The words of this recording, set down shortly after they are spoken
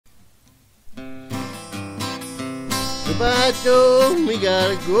Goodbye, Joe, me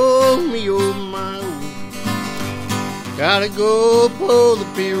gotta go, me oh my oh. Gotta go pull the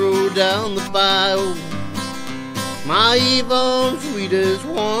P-road down the bayou. My Yvonne, sweet as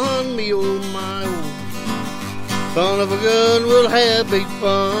one, me oh my oh. Son of a gun, we'll have big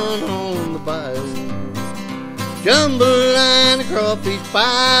fun on the bayou. Jambalaya, crawfish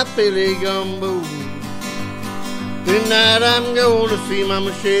pie, Philly gumbo. Tonight I'm gonna see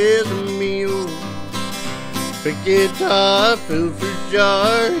Mama shares a meal. Pick guitar, fill fruit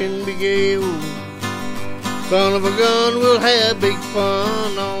jar, and be gay. Son of a gun, we'll have big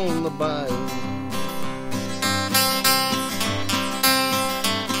fun on the bayou.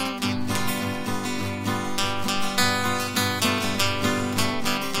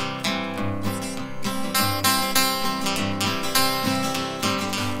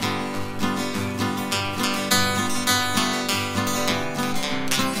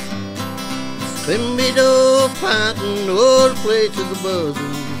 Them big old fighting old places a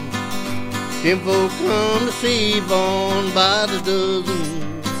buzzing. Kinfolk come to see Yvonne by the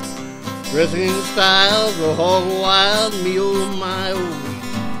dozen. Dressing styles go hog wild, me oh my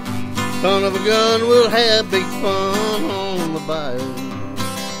oh. Son of a gun, we'll have big fun on the bayou.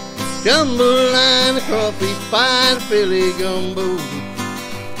 Jambalaya, crawfish pie, Philly gumbo.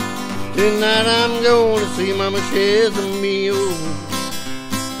 Tonight I'm gonna see Mama shares a meal.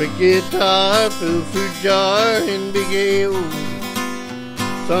 Pick guitar, fill fruit jar, and be gay.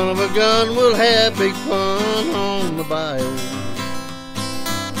 Son of a gun, we'll have big fun on the bayou.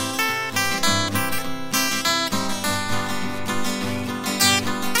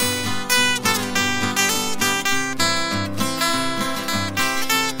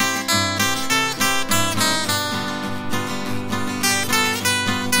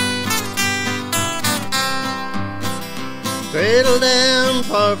 Cradle down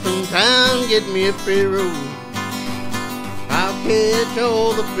far from town, get me a free roll. I'll catch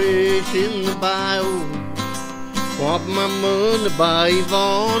all the fish in the bayou. Swamp my money to buy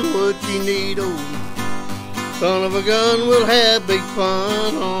Yvonne what she need, oh. Son of a gun, we'll have big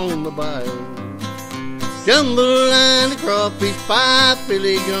fun on the bayou. Jambalaya, crawfish pie,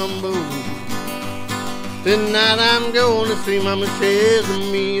 Philly gumbo. Tonight I'm gonna see Mama shares a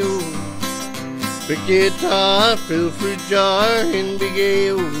meal. Pick guitar, fill fruit jar, and be gay.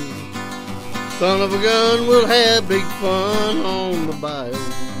 Son of a gun, we'll have big fun on the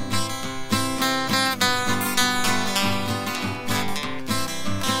bayou.